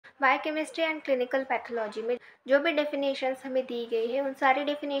Biochemistry and clinical pathology में जो भी डेफिनेशंस हमें दी गई है उन सारी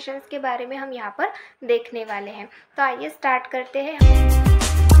डेफिनेशंस के बारे में हम यहाँ पर देखने वाले हैं। तो आइए स्टार्ट करते हैं।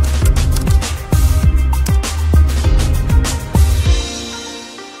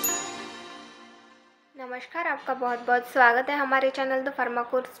 नमस्कार, आपका बहुत बहुत स्वागत है हमारे चैनल द फार्मा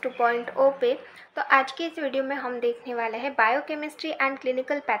कोर्स 2.0 पे। तो आज की इस वीडियो में हम देखने वाले हैं बायोकेमिस्ट्री एंड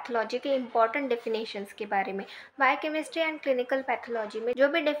क्लिनिकल पैथोलॉजी के इंपॉर्टेंट डेफिनेशंस के बारे में। बायोकेमिस्ट्री एंड क्लिनिकल पैथोलॉजी में जो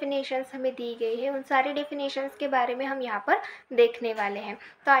भी डेफिनेशंस हमें दी गई है उन सारी डेफिनेशंस के बारे में हम यहाँ पर देखने वाले हैं।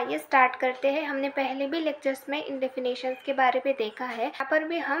 तो आइए स्टार्ट करते हैं। हमने पहले भी लेक्चर्स में इन डेफिनेशंस के बारे में देखा है। यहाँ पर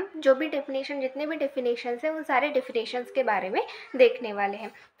भी हम जो भी डेफिनेशन जितने भी डेफिनेशंस हैं उन सारे डेफिनेशंस के बारे में देखने वाले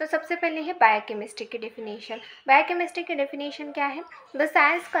हैं। तो सबसे पहले है बायोकेमिस्ट्री की डेफिनेशन। बायोकेमिस्ट्री की डेफिनेशन क्या है? The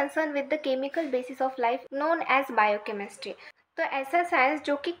science concern with the chemical basis of life known as biochemistry. तो ऐसा साइंस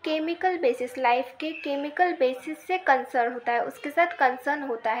जो कि केमिकल बेसिस, लाइफ के केमिकल बेसिस से कंसर्न होता है, उसके साथ कंसर्न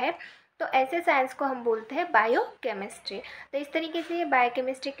होता है, तो ऐसे साइंस को हम बोलते हैं बायोकेमिस्ट्री। तो इस तरीके से ये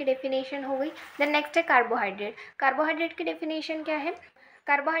बायोकेमिस्ट्री की डेफिनेशन हो गई। देन नेक्स्ट है कार्बोहाइड्रेट। कार्बोहाइड्रेट की डेफिनेशन क्या है?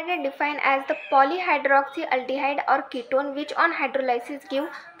 Carbohydrate defined as the polyhydroxyaldehyde or ketone which on hydrolysis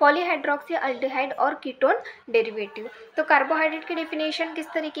give polyhydroxyaldehyde और ketone derivative। तो कार्बोहाइड्रेट की डेफिनेशन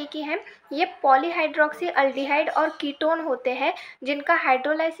किस तरीके की है? ये पॉलीहाइड्रोक्सीअल्डिहाइड और कीटोन होते हैं जिनका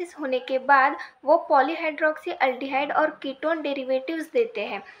हाइड्रोलाइसिस होने के बाद वो पॉलीहाइड्रोक्सीअल्डिहाइड और कीटोन डेरिवेटिव्स देते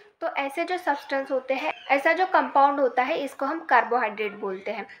हैं। तो ऐसे जो सब्सटेंस होते हैं, ऐसा जो कंपाउंड होता है, इसको हम कार्बोहाइड्रेट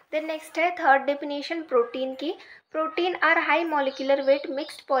बोलते हैं। देन नेक्स्ट है थर्ड डेफिनेशन प्रोटीन की। Protein are high molecular weight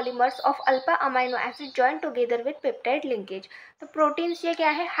mixed polymers of alpha amino acid join together with peptide linkage. तो प्रोटीन्स ये क्या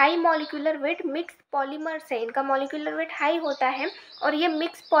है? High molecular weight mixed polymers है। इनका मॉलिक्यूलर वेट हाई होता है और ये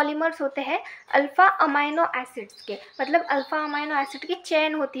मिक्स पॉलीमर्स होते हैं अल्फा अमाइनो एसिड्स के। मतलब अल्फा अमाइनो एसिड की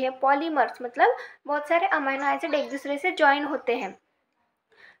चेन होती है। पॉलीमर्स मतलब बहुत सारे अमाइनो एसिड एक दूसरे से ज्वाइन होते हैं,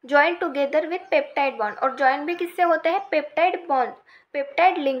 join together with peptide bond. और ज्वाइन भी किससे होते हैं? पेप्टाइड बॉन्ड,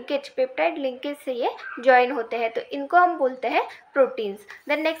 पेप्टाइड लिंकेज से ये ज्वाइन होते हैं। तो इनको हम बोलते हैं प्रोटीन्स।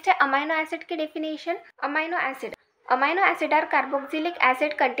 देन नेक्स्ट है अमाइनो एसिड की definition. Amino acid are carboxylic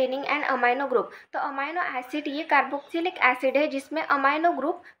acid containing N amino group. तो अमाइनो एसिड ये कार्बोक्सिलिक एसिड है जिसमें अमाइनो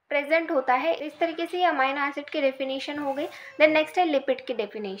ग्रुप प्रेजेंट होता है। इस तरीके से ये अमाइनो एसिड की डेफिनेशन हो गई। देन नेक्स्ट है लिपिड की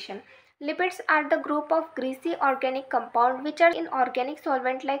definition. Lipids are the group of greasy organic compound which are in organic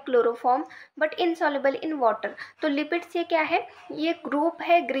solvent like chloroform but insoluble in water। तो lipids ये क्या है? ये ग्रुप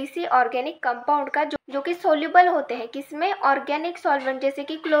है ग्रीसी ऑर्गेनिक कंपाउंड का जो कि सोल्यूबल होते हैं किसमें? ऑर्गेनिक सॉल्वेंट, जैसे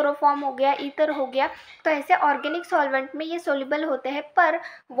कि क्लोरोफॉर्म हो गया, ईथर हो गया। तो ऐसे ऑर्गेनिक सॉल्वेंट में ये सोल्यूबल होते हैं पर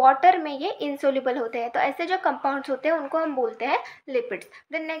वाटर में ये इनसोल्यूबल होते हैं। तो ऐसे जो कंपाउंड्स होते हैं उनको हम बोलते हैं लिपिड्स।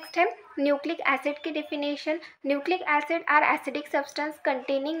 देन नेक्स्ट है न्यूक्लिक एसिड की definition. Nucleic acid are acidic substance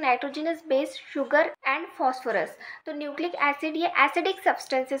containing nitrogenous base, sugar and phosphorus. तो न्यूक्लिक एसिड ये एसिडिक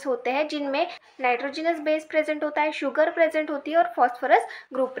सब्सटेंसेस होते हैं जिनमें नाइट्रोजनस बेस प्रेजेंट होता है, शुगर प्रेजेंट होती है और फॉस्फोरस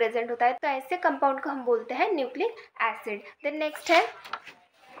ग्रुप प्रेजेंट होता है। तो ऐसे कंपाउंड को हम बोलते हैं न्यूक्लिक एसिड। देन नेक्स्ट है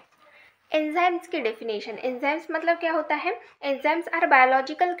एंजाइम्स की डेफिनेशन। एंजाइम्स मतलब क्या होता है? Enzymes are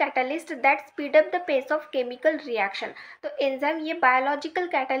biological catalyst that speed up the pace of chemical reaction. तो एंजाइम ये बायोलॉजिकल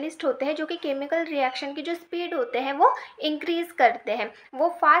कैटलिस्ट होते हैं जो कि केमिकल रिएक्शन की जो स्पीड होते हैं वो इंक्रीज करते हैं, वो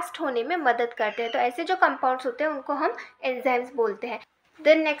फास्ट होने में मदद करते हैं। तो ऐसे जो कंपाउंड्स होते हैं उनको हम एंजाइम्स बोलते हैं।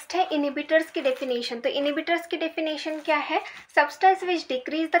 देन नेक्स्ट है इनहिबिटर्स की डेफिनेशन। तो इनहिबिटर्स की डेफिनेशन क्या है? Substance which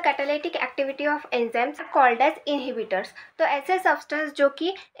decrease the catalytic activity of enzymes are called as inhibitors. तो ऐसे सब्सटेंस जो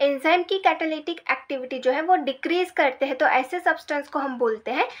कि एंजाइम की कैटालिटिक एक्टिविटी जो है वो डिक्रीज करते हैं, तो ऐसे सब्सटेंस को हम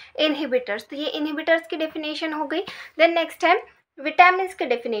बोलते हैं इनहिबिटर्स। तो ये इनहिबिटर्स की डेफिनेशन हो गई। देन नेक्स्ट है विटामिन्स की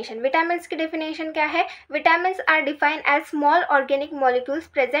डेफिनेशन। विटामिन्स की डेफिनेशन क्या है? Vitamins are defined as small organic molecules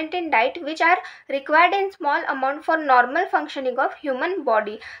present in diet which are required in small amount for normal functioning of human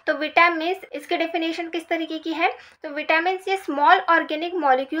body. तो विटामिन्स, इसकी डेफिनेशन किस तरीके की है? तो विटामिन्स ये स्मॉल ऑर्गेनिक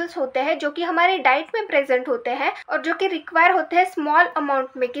मॉलिक्यूल्स होते हैं जो कि हमारी डाइट में प्रेजेंट होते हैं और जो कि रिक्वायर होते हैं स्मॉल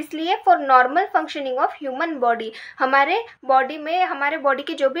अमाउंट में। किस लिए? For normal functioning of human body. हमारे बॉडी में, हमारे बॉडी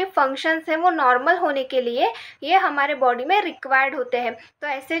के जो भी फंक्शंस हैं वो नॉर्मल होने के लिए ये हमारे बॉडी में रिक्वायर्ड होते हैं। तो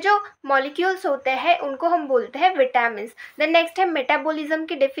ऐसे जो मॉलिक्यूल्स होते हैं उनको हम बोलते हैं विटामिन्स। देन नेक्स्ट है मेटाबॉलिज्म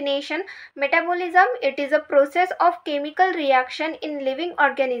की definition. Metabolism it is a process of chemical reaction in living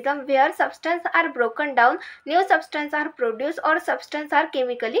organism where substance are broken down, new substance are produce और सब्सटेंस आर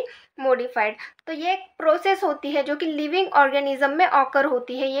केमिकली मॉडिफाइड। तो ये एक प्रोसेस होती है जो कि लिविंग ऑर्गेनिज्म में ऑकर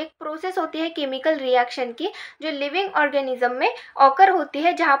होती है। ये एक प्रोसेस होती है केमिकल रिएक्शन की जो लिविंग ऑर्गेनिज्म में ऑकर होती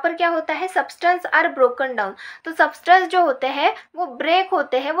है, जहाँ पर क्या होता है, सब्सटेंस आर ब्रोकन डाउन। तो सब्सटेंस जो होते हैं वो ब्रेक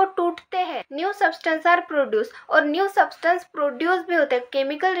होते हैं, वो टूटते हैं, न्यू सब्सटेंस आर प्रोड्यूस, और न्यू सब्सटेंस प्रोड्यूस भी होते हैं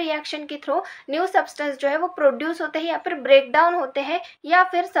केमिकल रिएक्शन के थ्रू। न्यू सब्सटेंस जो है वो प्रोड्यूस होते हैं या फिर ब्रेक डाउन होते हैं, या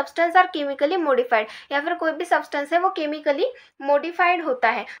फिर सब्सटेंस आर केमिकली मॉडिफाइड, या फिर कोई भी सब्सटेंस है वो केमिकली मॉडिफाइड होता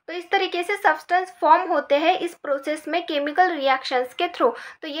है। तो इस तरीके से सब्सटेंस फॉर्म होते हैं इस प्रोसेस में केमिकल रिएक्शंस के थ्रू।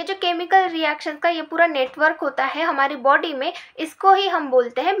 तो ये जो केमिकल रिएक्शंस का ये पूरा नेटवर्क होता है हमारी बॉडी में, इसको ही हम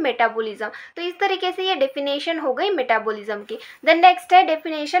बोलते हैं मेटाबॉलिज्म। तो इस तरीके से ये डेफिनेशन हो गई मेटाबॉलिज्म की। देन नेक्स्ट है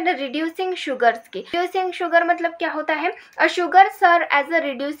डेफिनेशन रिड्यूसिंग शुगर्स की। रिड्यूसिंग शुगर मतलब क्या होता है, अ sugar serve as a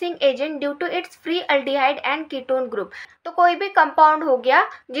reducing agent due to it's free aldehyde and ketone group. तो कोई भी कंपाउंड हो गया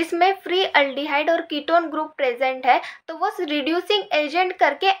जिसमें फ्री अल्डिहाइड और कीटोन ग्रुप प्रेजेंट है, तो वो रिड्यूसिंग एजेंट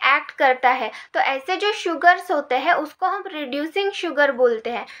करके एक्ट करता है। तो ऐसे जो शुगर्स होते हैं उसको हम रिड्यूसिंग शुगर बोलते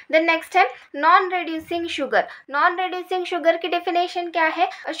हैं। देन नेक्स्ट है non reducing sugar. Non reducing sugar की डेफिनेशन क्या है,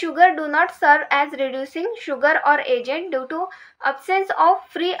 अ sugar do not serve as reducing sugar और agent due to absence of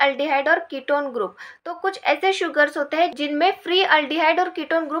free aldehyde और कीटोन ग्रुप। तो कुछ ऐसे शुगर्स होते हैं जिनमें फ्री अल्डिहाइड और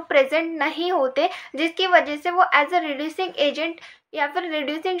कीटोन ग्रुप प्रेजेंट नहीं होते, जिसकी वजह से वो एज अ रिड्यूसिंग एजेंट या फिर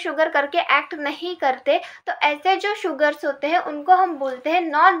रिड्यूसिंग शुगर करके एक्ट नहीं करते। तो ऐसे जो शुगर्स होते हैं उनको हम बोलते हैं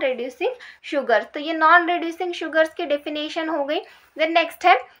नॉन रिड्यूसिंग शुगर्स। तो ये नॉन रिड्यूसिंग शुगर्स की डेफिनेशन हो गई। देन नेक्स्ट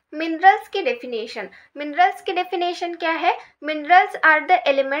है मिनरल्स की डेफिनेशन। मिनरल्स की डेफिनेशन क्या है, minerals are the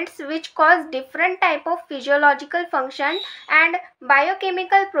elements which cause different type of physiological function and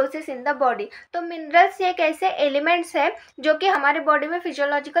biochemical process in the body. तो मिनरल्स एक ऐसे एलिमेंट्स हैं जो कि हमारे बॉडी में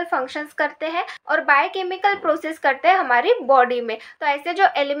फिजियोलॉजिकल फंक्शंस करते हैं और बायोकेमिकल प्रोसेस करते हैं हमारी बॉडी में। तो ऐसे जो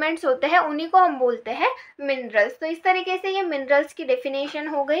एलिमेंट्स होते हैं उन्हीं को हम बोलते हैं मिनरल्स। तो इस तरीके से ये मिनरल्स की डेफिनेशन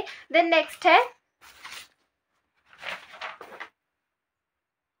हो गई। देन नेक्स्ट है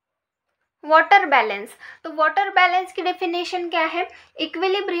वाटर बैलेंस। तो वाटर बैलेंस की डेफिनेशन क्या है,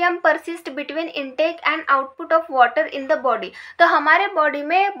 equilibrium persist between intake and output of water in the body. तो हमारे बॉडी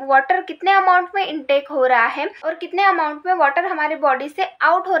में वाटर कितने अमाउंट में इनटेक हो रहा है और कितने अमाउंट में वाटर हमारे बॉडी से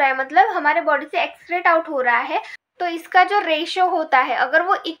आउट हो रहा है, मतलब हमारे बॉडी से एक्सक्रेट आउट हो रहा है। तो इसका जो रेशो होता है, अगर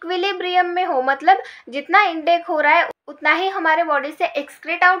वो इक्विलिब्रियम में हो, मतलब जितना इनटेक हो रहा है उतना ही हमारे बॉडी से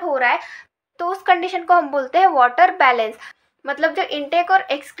एक्सक्रेट आउट हो रहा है, तो उस कंडीशन को हम बोलते हैं वाटर बैलेंस। मतलब जो इनटेक और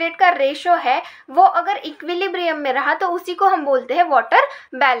एक्सक्रेट का रेशो है वो अगर इक्विलिब्रियम में रहा तो उसी को हम बोलते हैं वाटर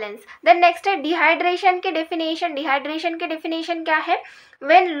बैलेंस। देन नेक्स्ट है डिहाइड्रेशन की डेफिनेशन। डिहाइड्रेशन की डेफिनेशन क्या है,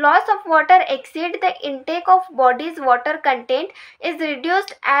 when loss of water exceed the intake of body's water content is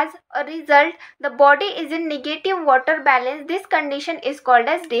reduced, as a result the body is in negative water balance, this condition is called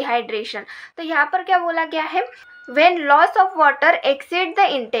as dehydration। तो यहाँ पर क्या बोला गया है, when loss of water exceed the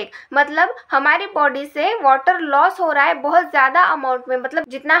intake, मतलब हमारी body से वाटर लॉस हो रहा है बहुत ज़्यादा अमाउंट में, मतलब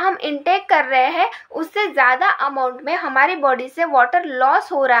जितना हम इनटेक कर रहे हैं उससे ज़्यादा अमाउंट में हमारी बॉडी से वाटर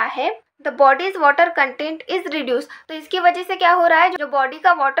लॉस हो रहा है, the bodies water content is reduce. तो इसकी वजह से क्या हो रहा है, जो बॉडी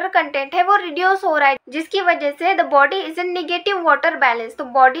का वाटर कंटेंट है वो रिड्यूस हो रहा है, जिसकी वजह से the body is in negative water balance. तो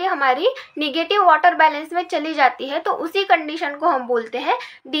बॉडी हमारी निगेटिव वाटर बैलेंस में चली जाती है, तो उसी कंडीशन को हम बोलते हैं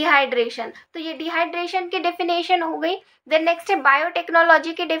डिहाइड्रेशन। तो ये डिहाइड्रेशन की डेफिनेशन हो गई। देन नेक्स्ट है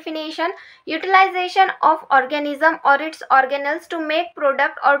बायोटेक्नोलॉजी की डेफिनेशन, यूटिलाइजेशन ऑफ ऑर्गेनिज्म और it's organelles to make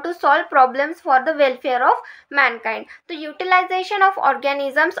product और to solve problems for the welfare of Mankind. तो यूटिलाइजेशन ऑफ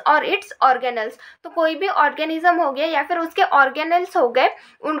ऑर्गेनिजम्स और इट्स ऑर्गेनल्स, तो कोई भी ऑर्गेनिज्म हो गया या फिर उसके ऑर्गेनल्स हो गए,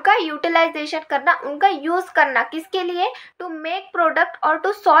 उनका यूटिलाइजेशन करना, उनका यूज करना किसके लिए, टू मेक प्रोडक्ट और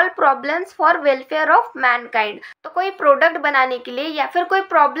to solve problems for welfare of Mankind. तो कोई प्रोडक्ट बनाने के लिए या फिर कोई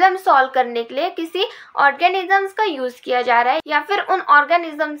प्रॉब्लम सॉल्व करने के लिए किसी ऑर्गेनिजम्स का यूज किया जा रहा है या फिर उन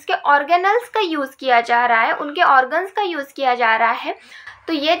ऑर्गेनिजम्स के ऑर्गेनल्स का यूज किया जा रहा है, उनके ऑर्गन्स का यूज किया जा रहा है।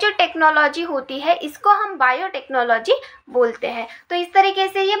 तो ये जो टेक्नोलॉजी होती है इसको हम बायोटेक्नोलॉजी बोलते हैं। तो इस तरीके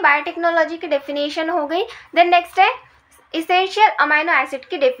से ये बायोटेक्नोलॉजी की डेफिनेशन हो गई। देन नेक्स्ट है इसेंशियल अमाइनो एसिड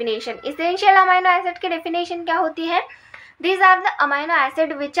की डेफिनेशन। इसेंशियल अमाइनो एसिड की डेफिनेशन क्या होती है, these are the amino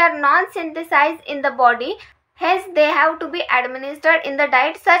acid which are non-synthesized in the body, hence they have to be administered in the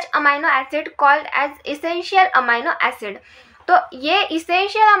diet. Such amino acid called as essential amino acid। तो ये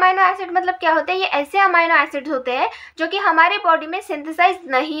essential amino acid मतलब क्या होते हैं, ये ऐसे amino acids होते हैं जो कि हमारे बॉडी में सिंथेसाइज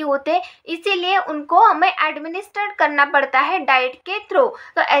नहीं होते, इसीलिए उनको हमें एडमिनिस्ट्रेट करना पड़ता है डाइट के थ्रू।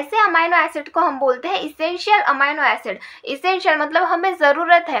 तो ऐसे अमाइनो एसिड को हम बोलते हैं इसेंशियल अमाइनो एसिड। इसेंशियल मतलब हमें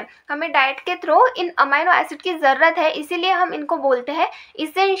ज़रूरत है, हमें डाइट के थ्रू इन अमाइनो एसिड की ज़रूरत है, इसीलिए हम इनको बोलते हैं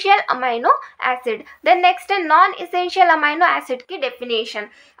essential amino acid. Then next है नॉन इसेंशियल अमाइनो एसिड की definition.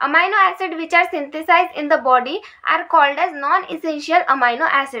 Amino acid which are synthesise in the body are called as non non essential amino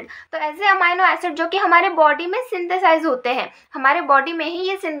acid. तो ऐसे अमाइनो एसिड जो कि हमारे बॉडी में सिंथेसाइज होते हैं, हमारे बॉडी में ही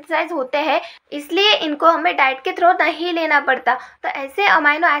ये सिंथेसाइज होते हैं, इसलिए इनको हमें डाइट के थ्रू नहीं लेना पड़ता। तो ऐसे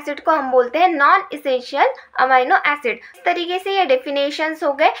अमाइनो एसिड को हम बोलते हैं नॉन इसेंशियल अमाइनो एसिड। इस तरीके से ये डेफिनेशंस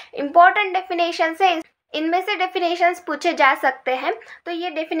हो गए, इंपॉर्टेंट डेफिनेशंस है। इनमें से डेफिनेशंस पूछे जा सकते हैं, तो ये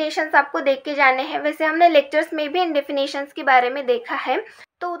डेफिनेशंस आपको देख के जाने हैं। वैसे हमने लेक्चर्स में भी इन डेफिनेशंस के बारे में देखा है,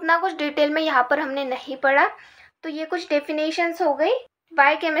 तो उतना कुछ डिटेल में यहाँ पर हमने नहीं पढ़ा। तो ये कुछ डेफिनेशंस हो गई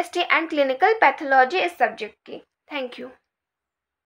बायोकेमिस्ट्री एंड क्लिनिकल पैथोलॉजी इस सब्जेक्ट की। Thank you.